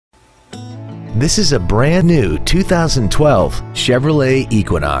This is a brand new 2012 Chevrolet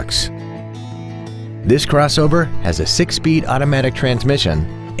Equinox. This crossover has a 6-speed automatic transmission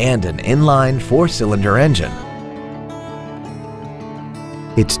and an inline 4-cylinder engine.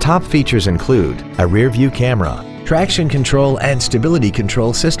 Its top features include a rear-view camera, traction control and stability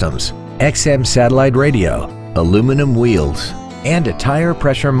control systems, XM satellite radio, aluminum wheels, and a tire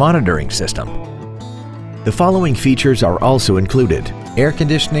pressure monitoring system. The following features are also included: air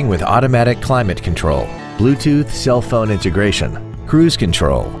conditioning with automatic climate control, Bluetooth cell phone integration, cruise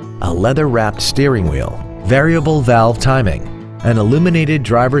control, a leather-wrapped steering wheel, variable valve timing, an illuminated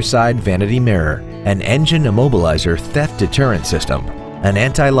driver's side vanity mirror, an engine immobilizer theft deterrent system, an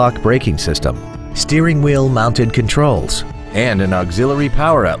anti-lock braking system, steering wheel mounted controls, and an auxiliary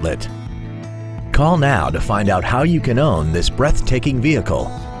power outlet. Call now to find out how you can own this breathtaking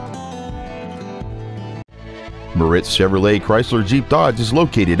vehicle. Moritz Chevrolet Chrysler Jeep Dodge is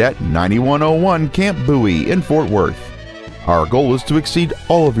located at 9101 Camp Bowie in Fort Worth. Our goal is to exceed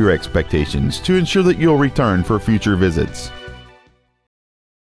all of your expectations to ensure that you'll return for future visits.